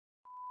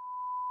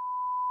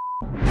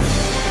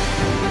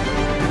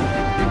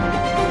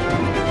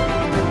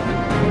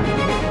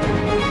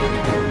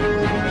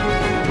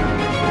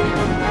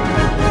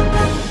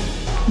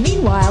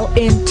Meanwhile,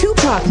 in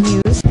Tupac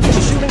news,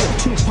 The shooting of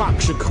Tupac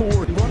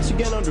Shakur once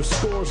again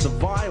underscores the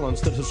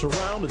violence that has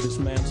surrounded this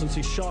man since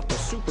he shot the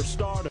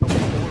superstar.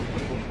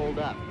 People pulled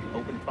up,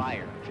 opened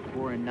fire.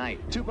 Shakur and Knight.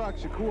 Tupac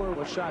Shakur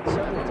was shot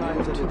several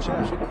times in the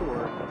chest.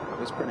 Shakur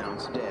was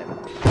pronounced dead.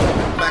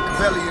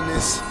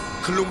 Machiavellianism,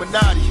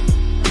 Illuminati,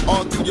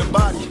 all through your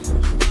body.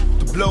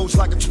 The blows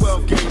like a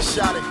 12-gauge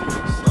shot at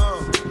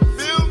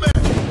feel me? I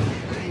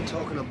ain't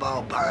talking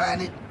about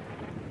buying it.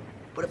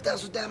 But if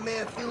that's what that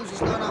man feels,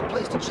 it's not our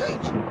place to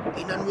change it.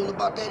 Ain't nothing real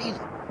about that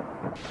either.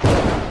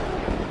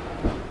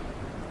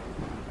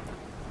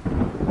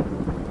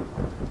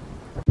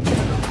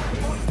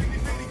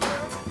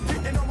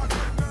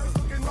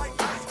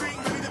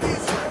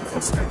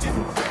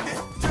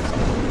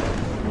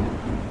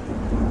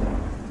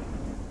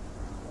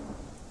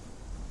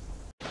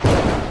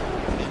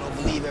 You don't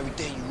believe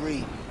everything you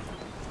read.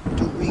 You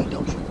do read,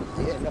 don't you?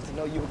 Yeah, enough to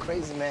know you were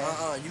crazy, man.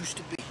 Used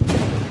to be.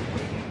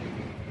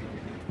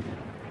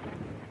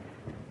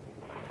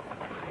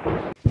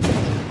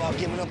 About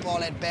giving up all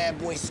that bad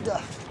boy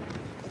stuff.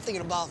 I'm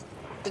thinking about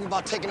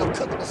taking up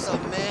cooking or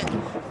something, man.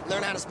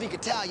 Learn how to speak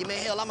Italian, man.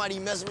 Hell, I might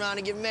even mess around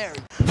and get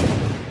married.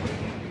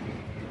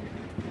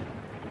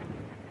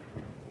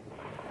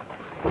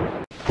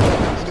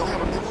 Yo,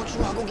 Hammer, man, why don't you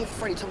go get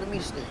Freddie, tell him to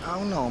meet us there? I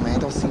don't know, man.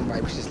 Don't seem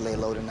right. We should just lay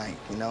low tonight,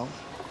 you know?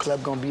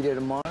 Club gonna be there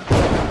tomorrow.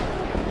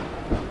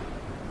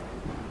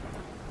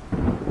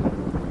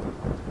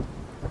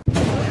 Hammer,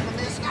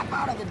 man, snap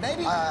out of it,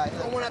 baby. All right,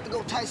 don't want to have to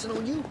go Tyson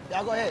on you.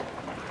 Y'all go ahead.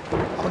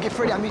 I'm gonna get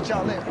Freddie. I'll meet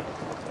y'all there.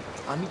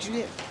 I'll meet you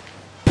there.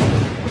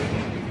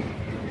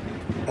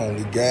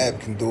 Only Gab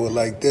can do it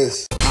like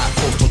this. I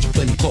close, don't you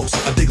play me close.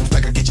 I dig 'em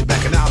back, I get you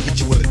back, and I'll get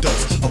you with a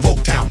dose of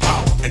Oak Town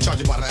power and charge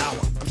you by the hour.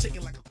 I'm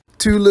shaking like a...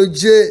 Too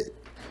legit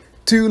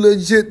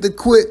to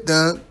quit,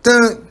 dun,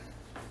 dun.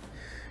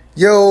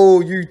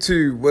 Yo,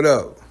 YouTube, what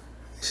up?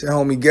 It's your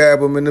homie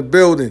Gab, I'm in the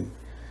building.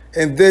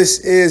 And this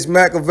is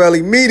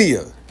Machiavelli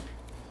Media.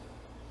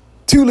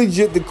 Too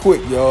legit to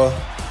quit, y'all.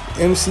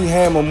 MC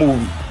Hammer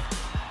movie.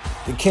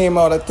 It came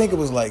out, I think it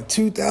was like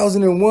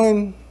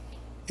 2001.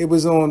 It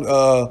was on,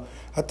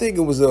 I think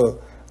it was a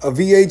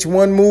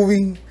VH1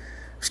 movie.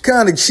 It's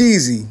kind of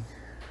cheesy,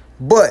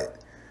 but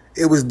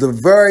it was the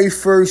very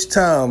first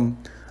time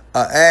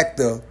an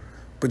actor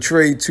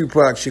portrayed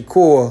Tupac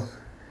Shakur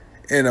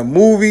in a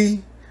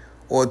movie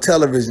or a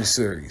television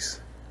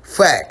series.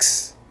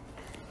 Facts.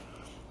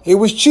 It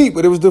was cheap,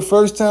 but it was the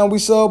first time we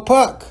saw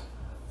Pac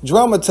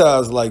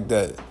dramatized like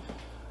that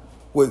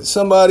with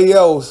somebody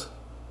else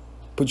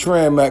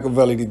portraying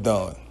Machiavelli the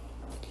Don.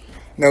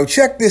 Now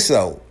check this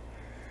out.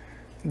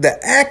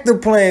 The actor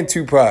playing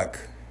Tupac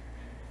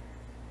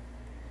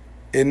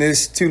in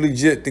this Too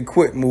Legit to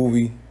Quit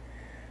movie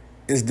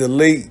is the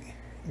late,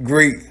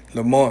 great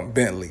Lamont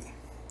Bentley.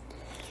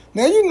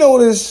 Now you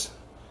notice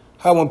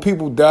how when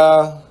people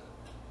die,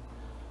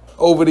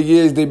 over the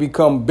years they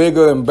become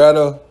bigger and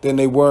better than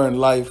they were in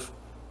life?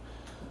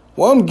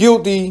 Well, I'm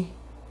guilty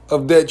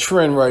of that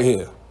trend right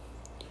here.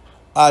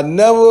 I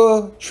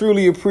never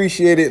truly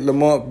appreciated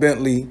Lamont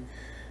Bentley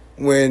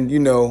when, you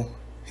know,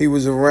 he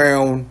was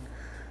around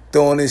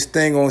doing his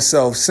thing on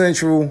South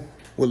Central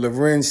with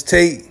Lorenz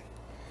Tate.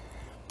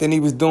 Then he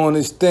was doing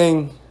his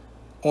thing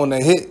on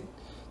the hit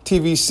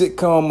TV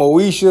sitcom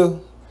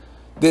Moesha.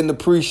 Didn't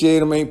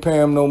appreciate him, ain't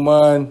paying him no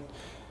mind.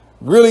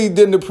 Really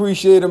didn't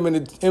appreciate him in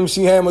the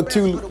MC Hammer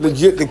 2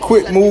 Legit to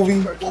Quit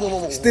movie.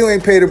 Still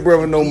ain't paid the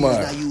brother no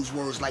mind. I use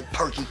words like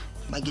perky.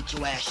 Might get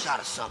your ass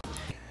shot or something.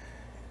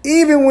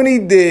 Even when he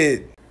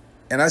did,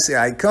 and I say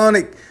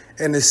iconic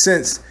in the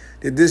sense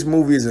that this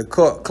movie is a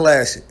cult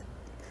classic,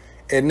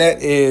 and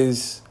that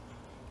is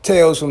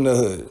Tales from the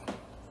Hood.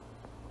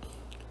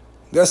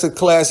 That's a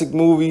classic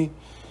movie.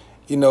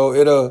 You know,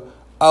 it'll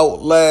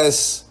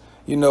outlast,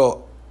 you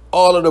know,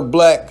 all of the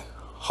black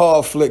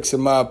horror flicks,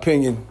 in my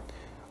opinion,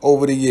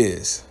 over the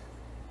years.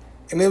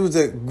 And it was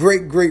a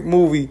great, great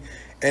movie.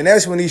 And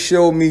that's when he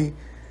showed me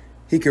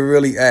he could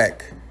really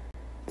act.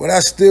 But I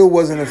still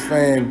wasn't a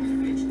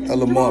fan of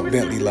Lamont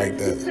Bentley like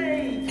that.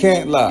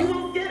 Can't lie.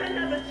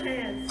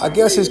 I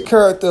guess his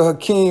character,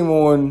 Hakeem,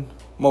 on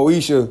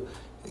Moesha,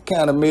 it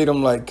kind of made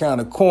him like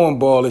kind of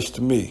cornballish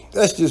to me.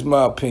 That's just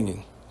my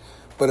opinion.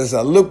 But as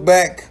I look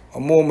back,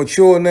 I'm more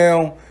mature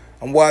now.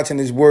 I'm watching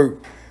his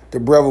work. The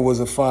brother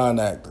was a fine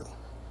actor.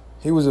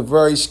 He was a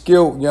very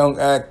skilled young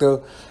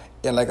actor.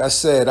 And like I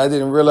said, I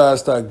didn't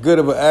realize how good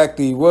of an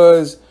actor he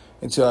was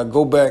until I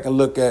go back and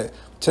look at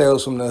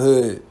Tales from the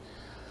Hood.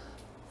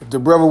 If the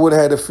brother would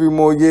have had a few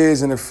more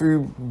years and a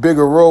few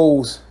bigger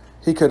roles,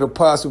 he could have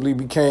possibly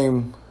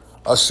became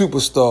a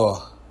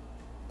superstar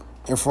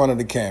in front of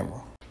the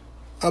camera.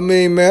 I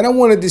mean, man, I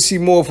wanted to see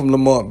more from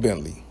Lamont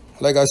Bentley.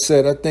 Like I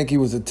said, I think he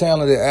was a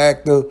talented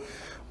actor,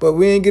 but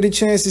we didn't get a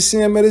chance to see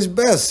him at his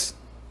best.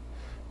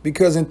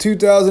 Because in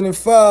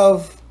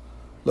 2005,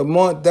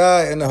 Lamont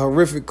died in a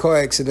horrific car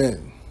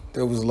accident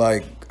that was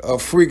like a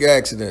freak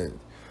accident.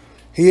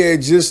 he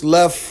had just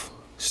left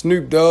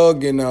Snoop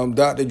Dogg and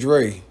Dr.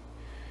 Dre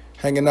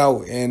hanging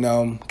out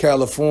in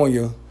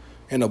California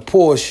in a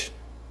Porsche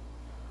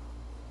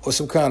or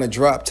some kind of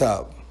drop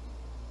top.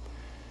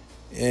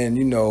 And,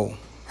 you know,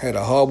 had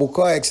a horrible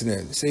car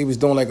accident. Say he was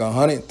doing like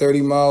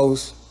 130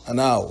 miles an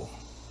hour.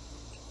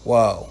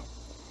 Wow.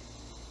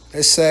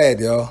 That's sad,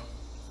 y'all.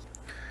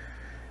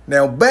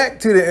 Now, back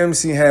to the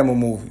MC Hammer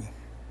movie.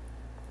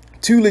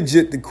 Too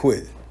Legit to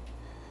Quit.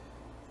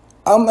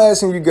 I'm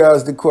asking you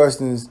guys the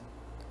question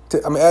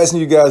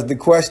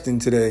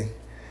today.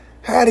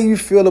 How do you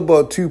feel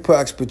about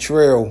Tupac's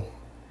portrayal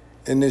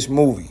in this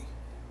movie?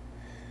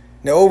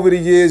 Now, over the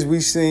years,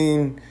 we've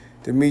seen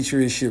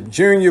Demetrius Shipp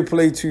Jr.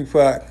 play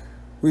Tupac.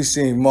 We've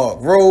seen Mark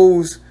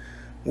Rose.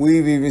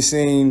 We've even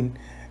seen,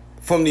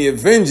 from the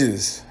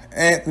Avengers,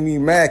 Anthony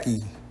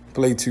Mackie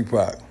play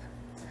Tupac.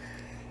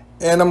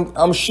 And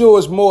I'm sure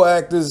it's more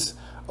actors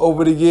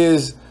over the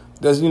years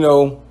that's, you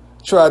know,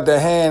 tried their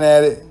hand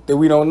at it that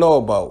we don't know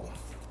about.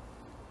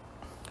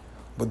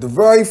 But the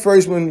very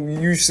first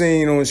one you've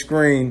seen on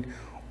screen,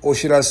 or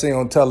should I say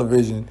on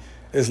television,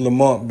 is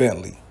Lamont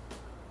Bentley.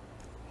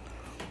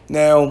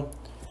 Now,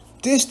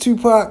 this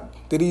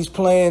Tupac that he's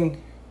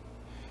playing,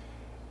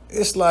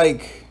 it's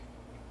like,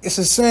 it's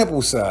a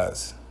sample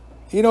size.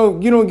 You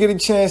don't get a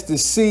chance to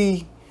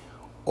see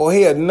or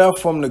hear enough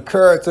from the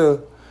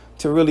character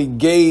to really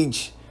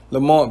gauge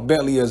Lamont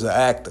Bentley as an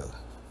actor.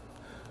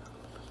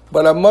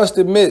 But I must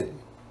admit,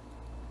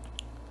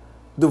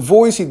 the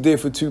voice he did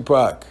for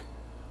Tupac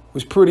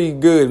was pretty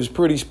good. It was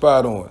pretty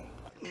spot on.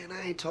 Man,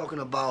 I ain't talking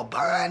about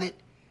buying it.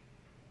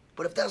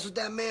 But if that's what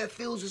that man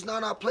feels, it's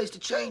not our place to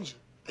change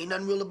it. Ain't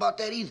nothing real about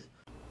that either.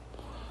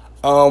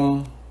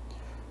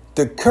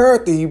 The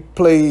character he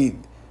played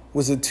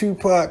was a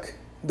Tupac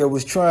that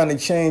was trying to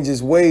change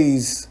his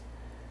ways,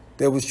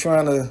 that was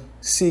trying to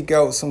seek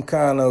out some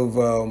kind of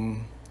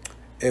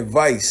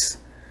advice,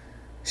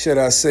 should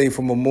I say,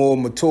 from a more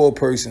mature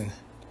person.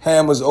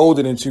 Hammer's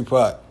older than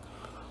Tupac,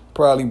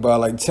 probably by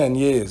like 10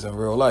 years in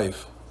real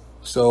life.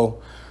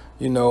 So,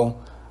 you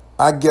know,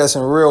 I guess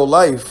in real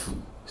life,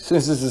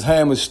 since this is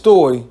Hammer's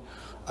story,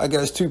 I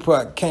guess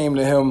Tupac came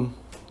to him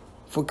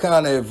for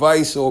kind of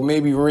advice or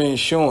maybe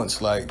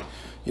reinsurance. Like,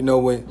 you know,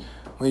 when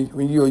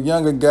you're a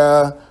younger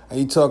guy and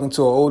you're talking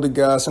to an older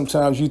guy,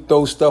 sometimes you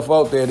throw stuff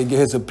out there to get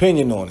his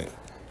opinion on it.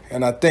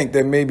 And I think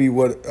that maybe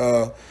what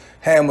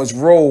Hammer's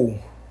role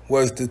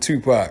was to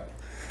Tupac.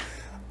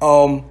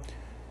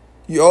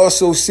 You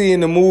also see in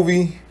the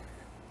movie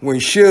when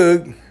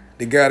Suge,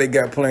 the guy they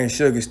got playing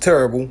Suge is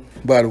terrible,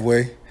 by the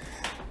way,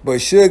 but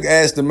Suge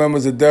asked the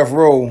members of Death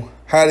Row,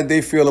 how did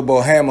they feel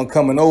about Hammer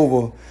coming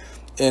over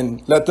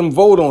and let them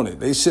vote on it?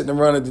 They sitting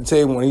around at the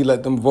table and he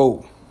let them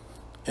vote.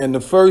 And the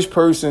first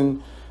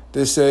person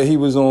that said he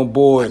was on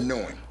board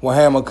when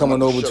Hammer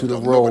coming over to the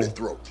role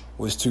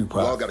was Tupac.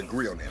 We all got to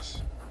agree on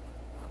this.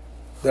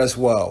 That's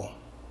wild.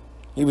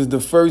 He was the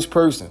first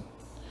person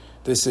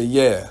that said,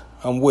 yeah,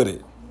 I'm with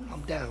it.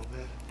 I'm down,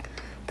 man.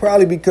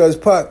 Probably because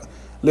Pac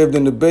lived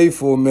in the Bay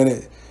for a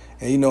minute,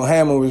 and, you know,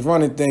 Hammer was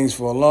running things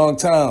for a long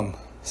time,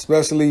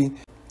 especially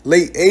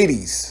late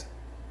 80s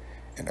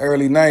and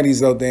early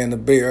 90s out there in the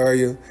Bay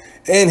Area,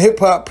 and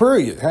hip-hop,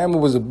 period. Hammer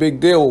was a big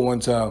deal at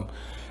one time.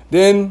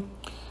 Then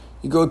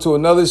you go to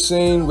another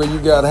scene where you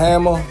got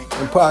Hammer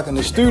and Pac in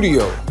the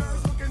studio,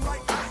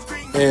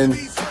 and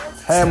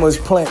Hammer's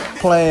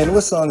playing,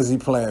 what song is he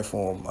playing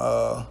for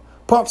him?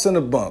 Pumps in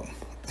the Bump.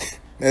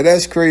 Now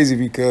that's crazy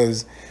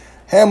because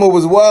Hammer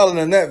was wilding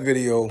in that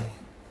video.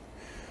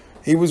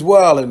 He was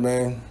wilding,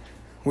 man,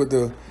 with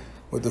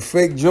the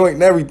fake joint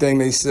and everything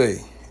they say,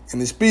 and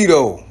the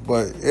Speedo.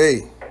 But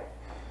hey,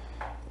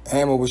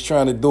 Hammer was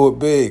trying to do it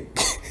big.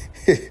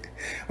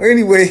 Well,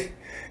 anyway,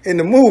 in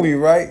the movie,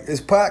 right, it's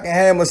Pac and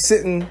Hammer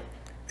sitting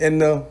in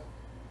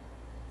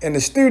the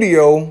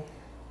studio,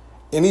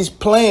 and he's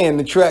playing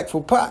the track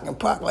for Pac, and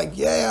Pac like,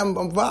 yeah, I'm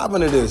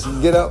vibing to this.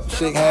 He get up,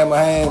 shake Hammer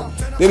hand,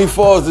 then he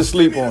falls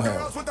asleep on him.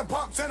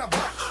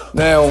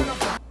 Now,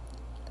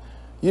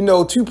 you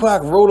know,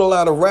 Tupac wrote a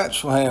lot of raps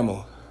for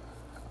Hammer.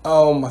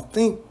 I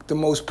think the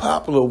most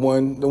popular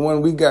one, the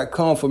one we got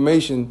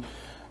confirmation,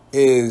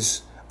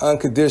 is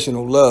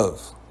Unconditional Love.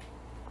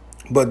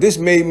 But this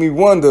made me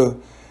wonder,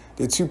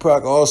 did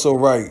Tupac also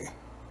write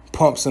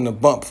Pumps in the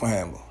Bump for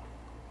Hammer?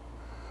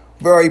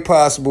 Very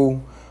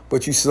possible,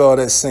 but you saw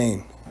that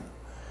scene.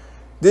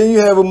 Then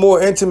you have a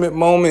more intimate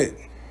moment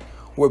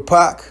with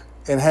Pac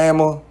and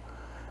Hammer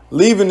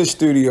leaving the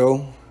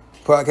studio.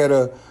 Pac had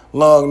a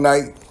long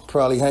night,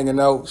 probably hanging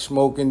out,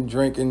 smoking,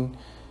 drinking,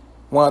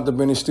 wound up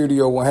in the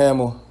studio with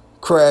Hammer,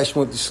 crashed,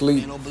 went to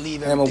sleep.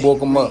 Hammer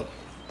woke him up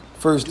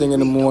first thing in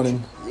the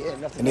morning,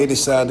 and they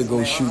decided to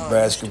go shoot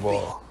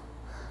basketball.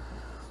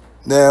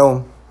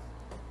 Now,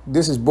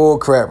 this is bull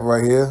crap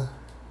right here,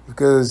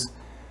 because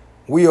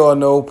we all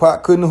know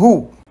Pac couldn't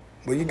hoop.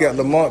 But you got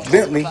Lamont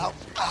Bentley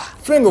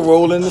finger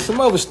rolling and some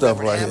other stuff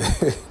right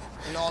here.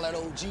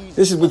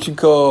 This is what you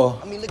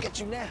call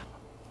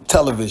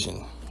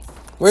television.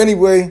 Well,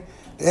 anyway,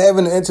 they're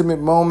having an intimate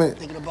moment.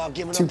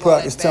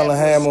 Tupac is telling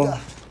Hammer,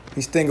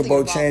 He's thinking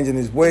about changing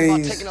his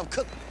ways.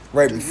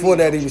 Right before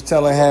that, he was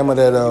telling Hammer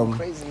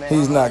that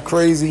he's not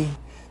crazy,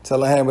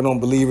 telling Hammer don't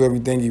believe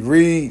everything he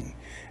read.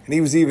 And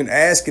he was even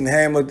asking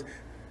Hammer,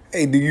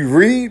 hey, do you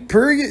read,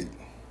 period?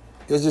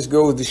 It just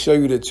goes to show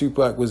you that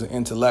Tupac was an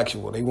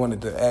intellectual. They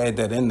wanted to add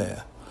that in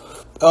there,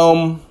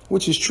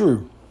 which is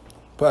true.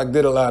 Pac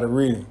did a lot of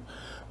reading.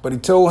 But he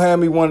told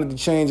Hammer he wanted to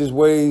change his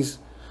ways,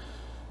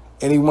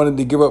 and he wanted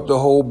to give up the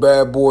whole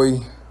bad boy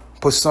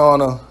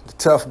persona, the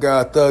tough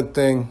guy, thug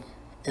thing,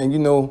 and, you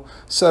know,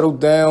 settle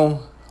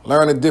down,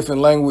 learn a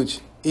different language,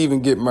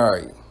 even get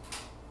married.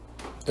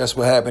 That's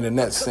what happened in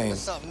that scene.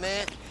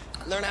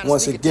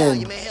 Once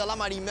again,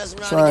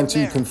 trying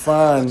to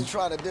confine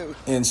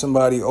in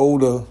somebody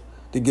older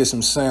to get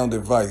some sound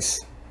advice.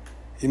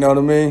 You know what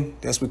I mean?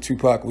 That's what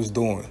Tupac was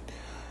doing.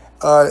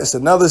 It's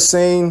another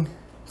scene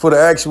for the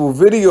actual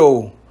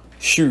video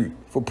shoot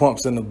for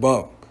Pumps in the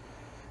Bump.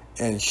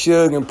 And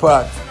Suge and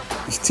Pac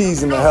is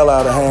teasing the hell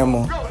out of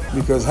Hammer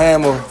because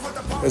Hammer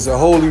is a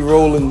holy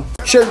rolling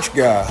church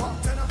guy.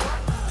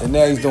 And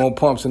now he's doing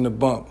Pumps in the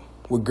Bump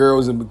with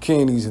girls in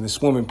bikinis in the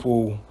swimming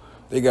pool.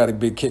 They got a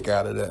big kick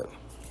out of that.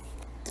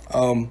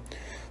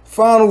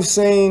 Final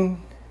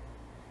scene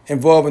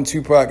involving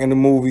Tupac in the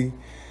movie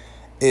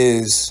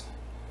is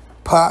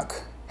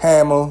Pac,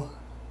 Hammer,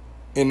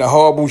 and the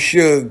horrible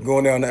Suge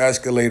going down the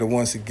escalator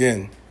once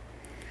again.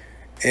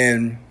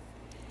 And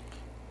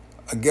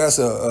I guess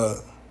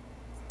a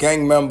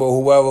gang member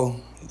or whoever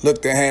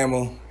looked at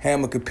Hammer.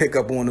 Hammer could pick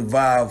up on the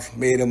vibe,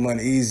 made him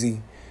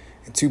uneasy.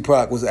 And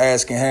Tupac was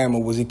asking Hammer,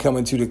 was he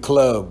coming to the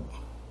club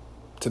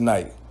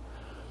tonight?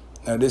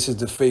 Now, this is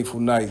the fateful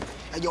night.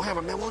 Hey, yo,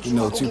 Hammer, man, you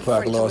know,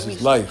 Tupac lost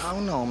his life. I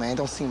don't know, man. It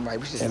don't seem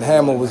right. And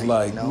Hammer was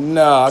like,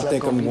 nah, I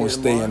think I'm going to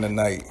stay in the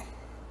night.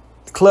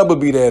 The club will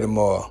be there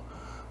tomorrow.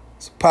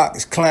 So Pac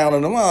is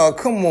clowning him. Oh,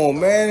 come on,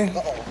 man.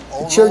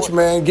 The church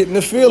man getting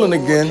the feeling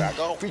again.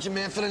 Preacher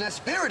man feeling that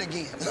spirit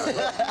again.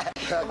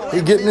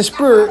 He getting the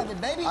spirit.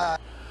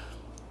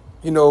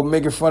 You know,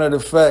 making fun of the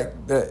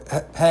fact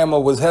that Hammer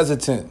was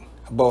hesitant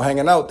about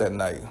hanging out that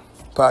night.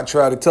 Pac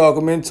tried to talk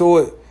him into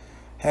it.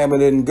 Hammer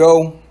didn't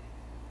go.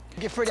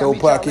 Told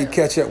Pac he'd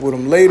catch up with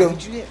him later.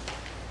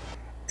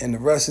 And the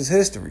rest is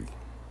history.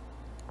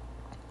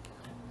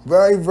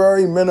 Very,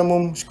 very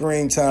minimum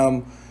screen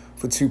time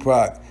for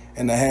Tupac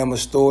and the Hammer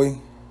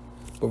story,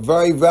 but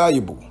very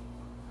valuable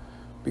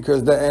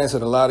because that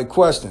answered a lot of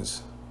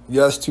questions.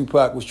 Yes,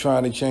 Tupac was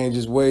trying to change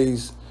his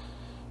ways.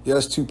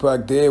 Yes,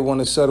 Tupac did want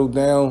to settle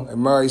down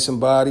and marry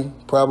somebody,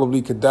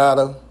 probably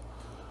Kadada.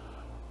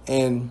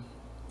 And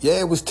yeah,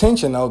 it was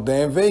tension out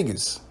there in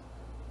Vegas.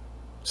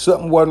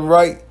 Something wasn't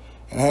right,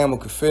 and Hammer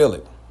could feel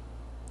it.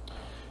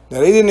 Now,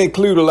 they didn't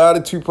include a lot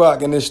of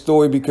Tupac in this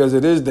story because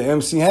it is the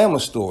MC Hammer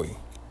story.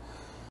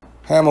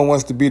 Hammer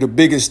wants to be the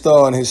biggest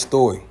star in his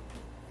story,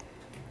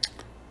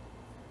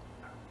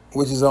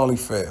 which is only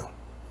fair.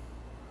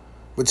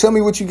 But tell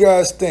me what you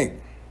guys think.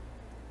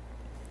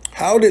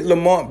 How did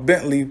Lamont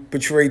Bentley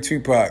portray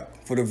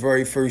Tupac for the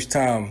very first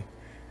time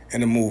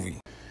in the movie?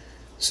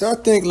 So I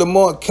think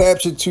Lamont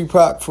captured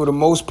Tupac for the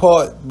most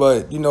part,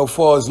 but, you know, as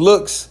far as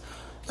looks,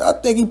 I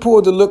think he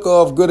pulled the look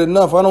off good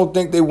enough. I don't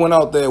think they went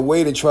out their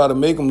way to try to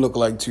make him look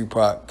like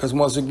Tupac, because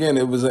once again,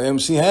 it was an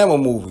MC Hammer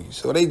movie.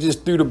 So they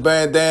just threw the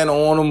bandana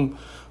on him,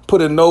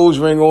 put a nose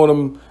ring on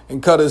him,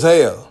 and cut his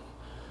hair.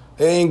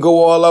 They ain't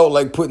go all out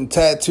like putting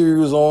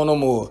tattoos on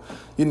him or,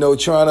 you know,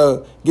 trying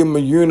to give him a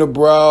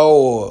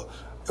unibrow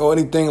or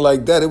anything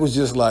like that. It was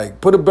just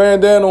like, put a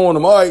bandana on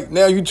him. All right,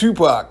 now you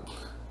Tupac.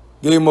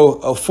 Gave him a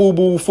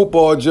FUBU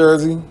football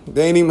jersey.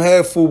 They ain't even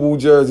have FUBU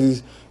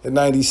jerseys in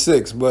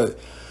 '96, but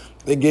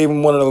they gave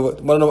him one of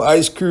them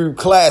Ice Cube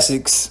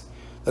classics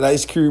that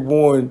Ice Cube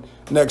wore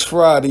next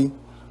Friday,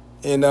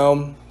 and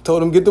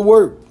told him get to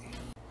work.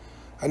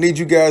 I need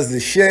you guys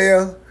to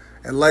share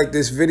and like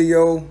this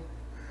video.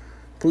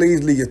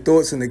 Please leave your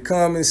thoughts in the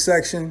comments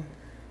section.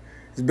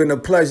 It's been a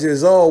pleasure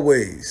as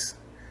always.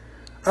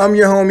 I'm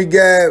your homie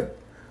Gab.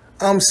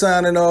 I'm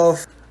signing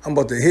off. I'm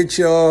about to hit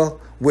y'all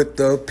with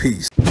the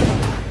peace.